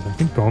better. I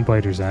think Bone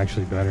Biter's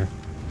actually better.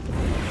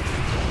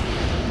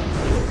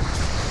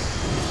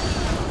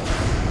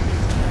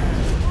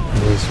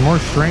 There's more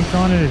strength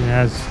on it and it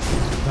has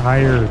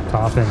higher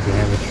top end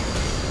damage.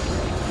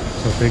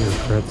 So bigger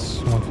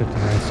crits.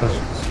 159,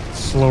 such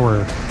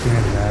slower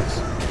 2-handed axe.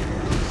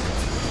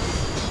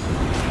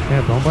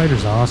 Yeah, Bone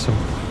Biter's awesome.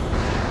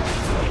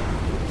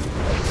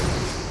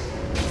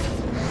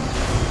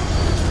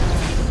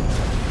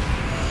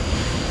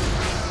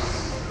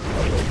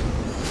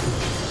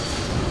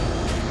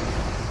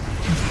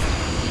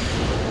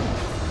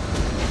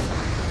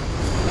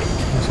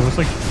 So it looks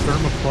like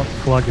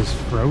Thermoplug is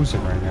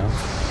frozen right now.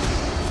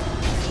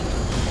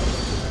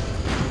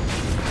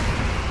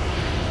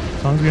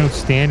 As long as we don't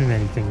stand in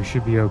anything, we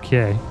should be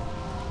okay.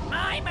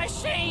 My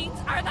machines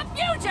are the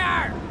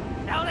future!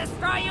 They'll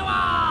destroy you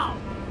all!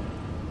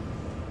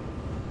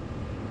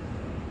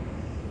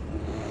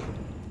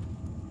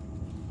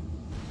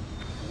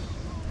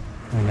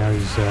 And now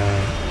he's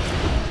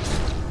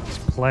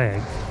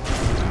plagued.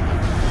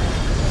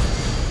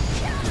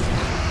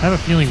 I have a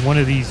feeling one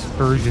of these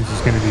versions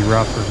is going to be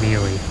rough for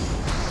melee.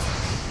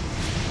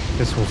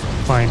 Guess we'll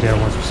find out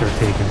once we start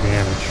taking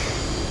damage.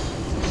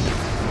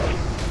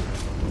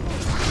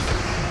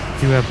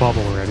 Do have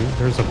bubble already.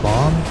 There's a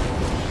bomb.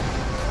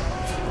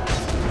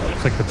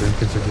 Looks like the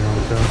Boomkins are dealing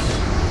with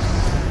us.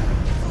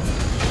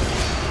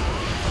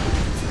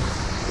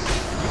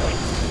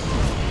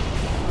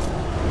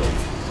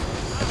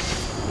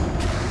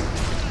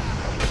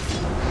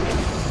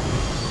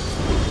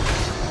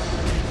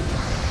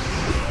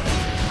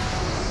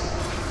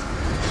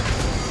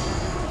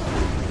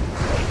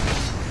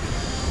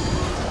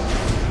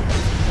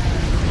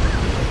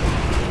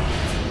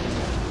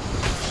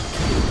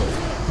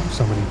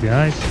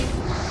 died.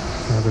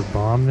 Another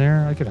bomb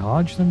there. I could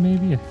hodge them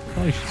maybe. I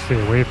probably should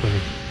stay away from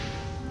it.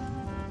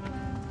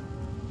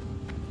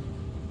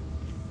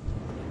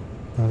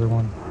 Another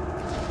one.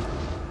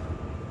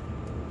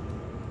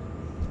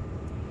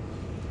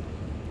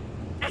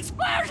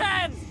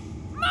 Explosions!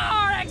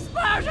 More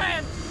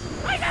explosions!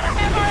 I gotta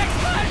have more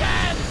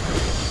explosions!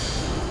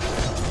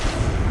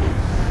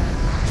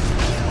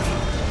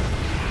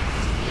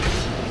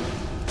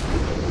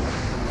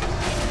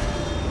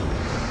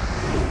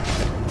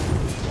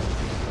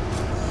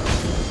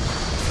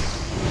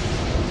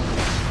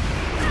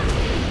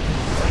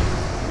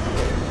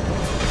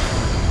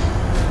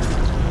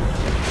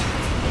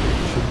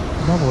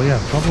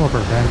 Level up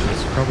our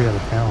benches. Probably have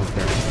a talent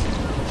there.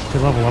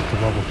 Should level up to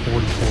level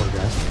 44,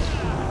 guys.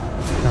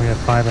 Now we have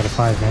 5 out of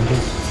 5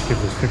 vengeance.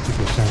 Gives us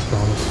 50%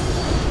 bonus.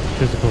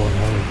 Physical and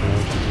melee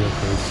damage to deal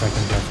for 8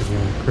 seconds after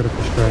dealing a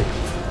critical strike.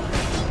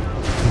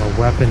 From a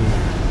weapon.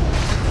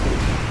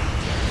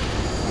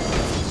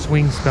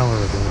 Swing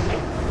speller ability.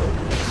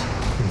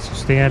 And so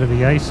stay out of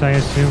the ice, I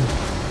assume.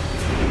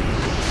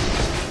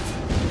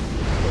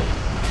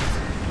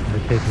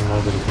 We're taking a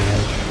little bit of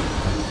damage.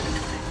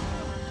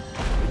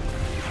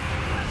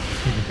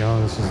 Here we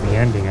go, this is the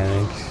ending, I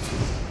think.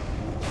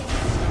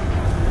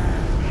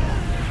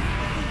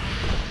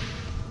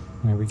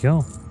 There we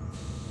go.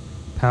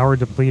 Power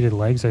depleted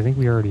legs, I think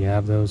we already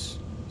have those.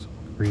 So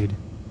agreed.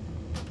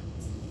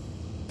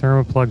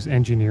 Thermoplug's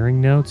engineering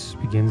notes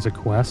begins a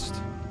quest.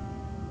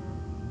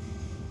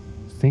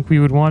 Think we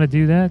would want to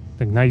do that?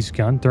 The nice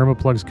gun.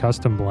 Thermoplug's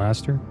custom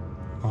blaster.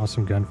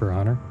 Awesome gun for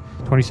Hunter.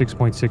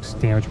 26.6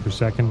 damage per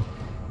second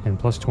and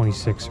plus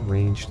 26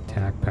 ranged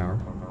attack power.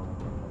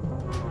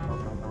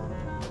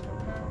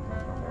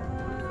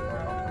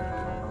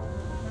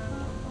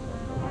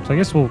 So I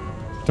guess we'll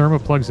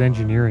Thermoplug's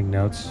engineering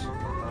notes.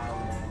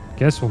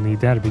 Guess we'll need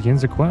that. It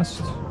begins a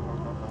quest.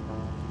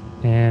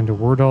 And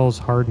Wardall's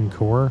hardened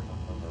core.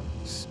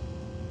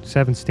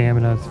 7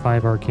 stamina,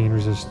 5 arcane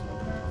resist,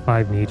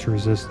 5 nature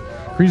resist.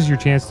 Increases your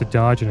chance to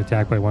dodge and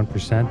attack by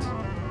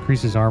 1%.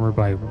 Increases armor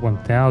by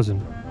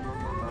 1,000.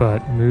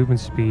 But movement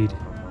speed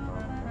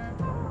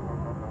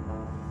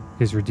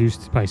is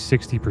reduced by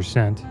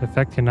 60%.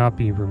 Effect cannot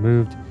be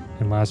removed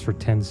and lasts for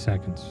 10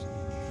 seconds.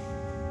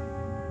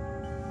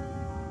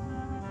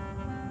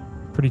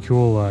 Pretty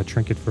cool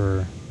trinket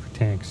for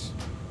tanks.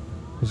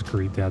 Just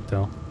agreed that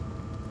though.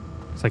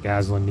 It's like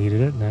Aslan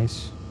needed it.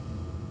 Nice.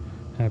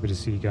 Happy to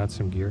see you got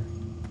some gear.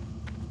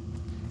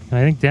 And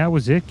I think that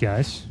was it,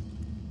 guys.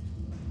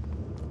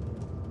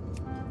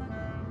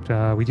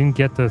 We didn't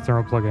get the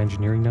Thermoplug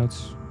engineering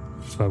notes,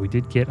 but we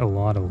did get a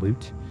lot of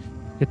loot.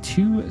 We got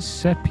 2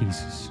 set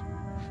pieces.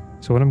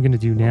 So what I'm going to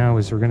do now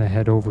is we're going to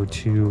head over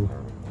to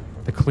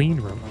the clean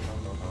room.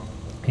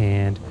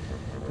 And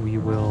we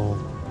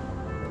will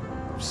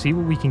see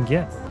what we can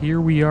get. Here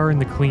we are in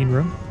the clean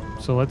room.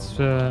 So let's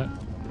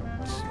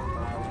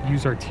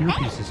use our tier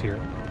pieces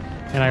here.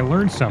 And I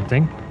learned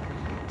something.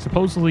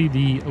 Supposedly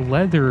the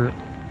leather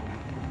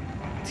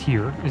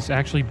tier is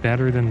actually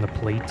better than the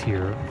plate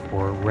tier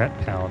for ret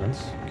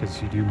paladins because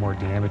you do more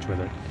damage with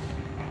it.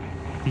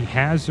 The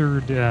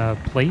hazard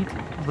plate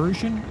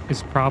version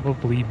is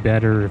probably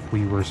better if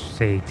we were,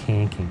 say,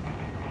 tanking.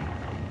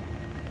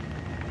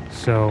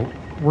 So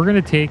we're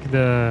gonna take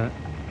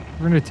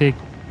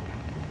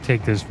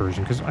take this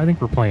version because I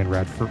think we're playing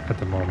red at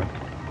the moment.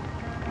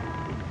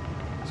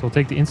 So we'll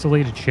take the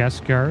insulated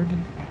chest guard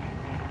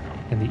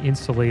and the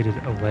insulated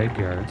leg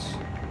guards,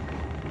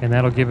 and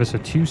that'll give us a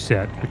 2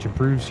 set, which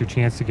improves your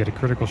chance to get a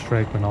critical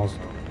strike when all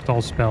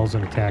spells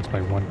and attacks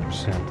by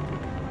 1%.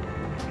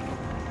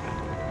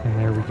 And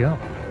there we go.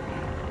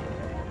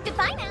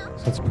 Goodbye now.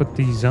 So let's put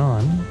these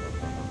on.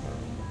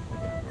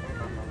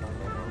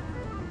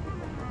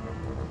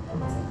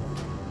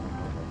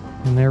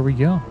 And there we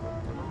go.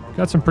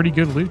 Got some pretty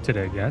good loot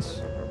today,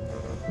 guys.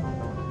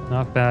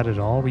 Not bad at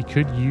all. We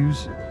could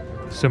use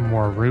some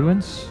more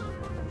ruins.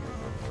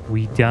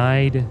 We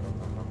died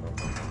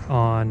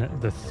on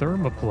the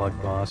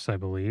Thermoplug boss, I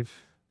believe.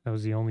 That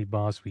was the only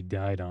boss we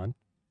died on.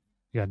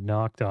 We got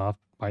knocked off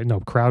by, no,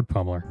 Crowd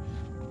Pummeler.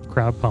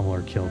 Crowd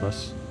Pummeler killed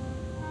us.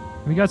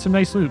 And we got some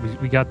nice loot.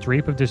 We got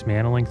Drape of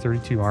Dismantling,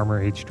 32 armor,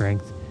 8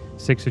 strength,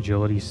 6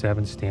 agility,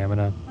 7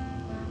 stamina.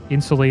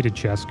 Insulated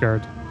chest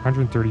guard,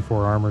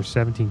 134 armor,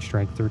 17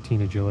 strength,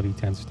 13 agility,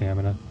 10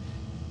 stamina.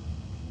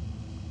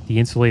 The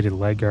insulated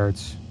leg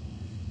guards,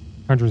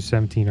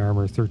 117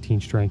 armor, 13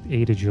 strength,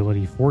 8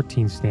 agility,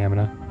 14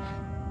 stamina.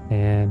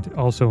 And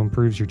also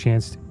improves your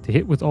chance to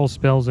hit with all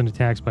spells and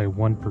attacks by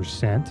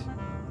 1%.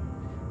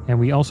 And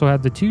we also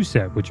have the 2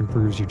 set, which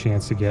improves your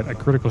chance to get a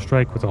critical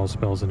strike with all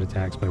spells and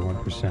attacks by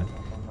 1%.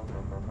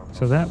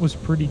 So that was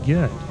pretty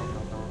good.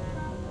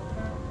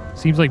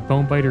 Seems like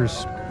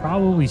Bonebiter's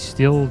probably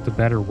still the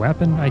better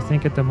weapon, I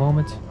think, at the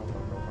moment.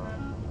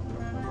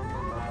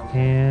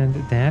 And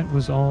that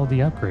was all the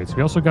upgrades.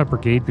 We also got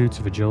Brigade Boots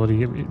of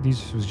Agility.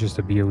 These was just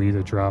a BOE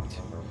that dropped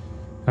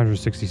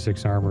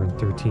 166 armor and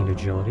 13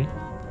 agility.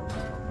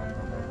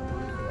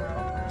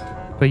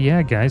 But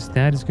yeah, guys,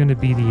 that is going to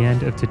be the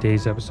end of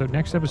today's episode.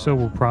 Next episode,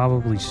 we'll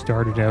probably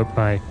start it out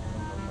by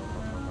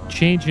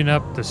changing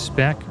up the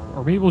spec,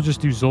 or maybe we'll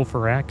just do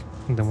Zul'Farrak.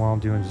 And then while I'm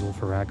doing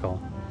Zul'Farrak,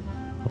 I'll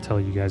tell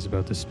you guys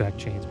about the spec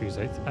change, because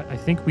I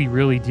think we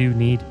really do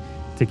need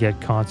to get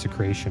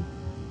Consecration.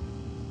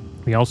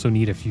 We also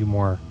need a few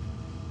more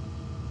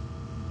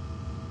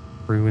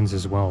ruins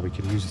as well. We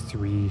could use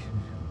 3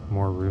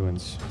 more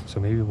ruins. So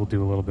maybe we'll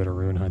do a little bit of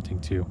rune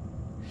hunting too.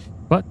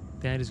 But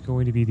that is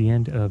going to be the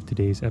end of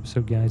today's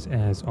episode, guys.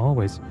 As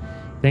always,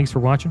 thanks for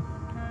watching.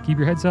 Keep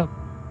your heads up.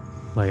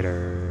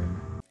 Later.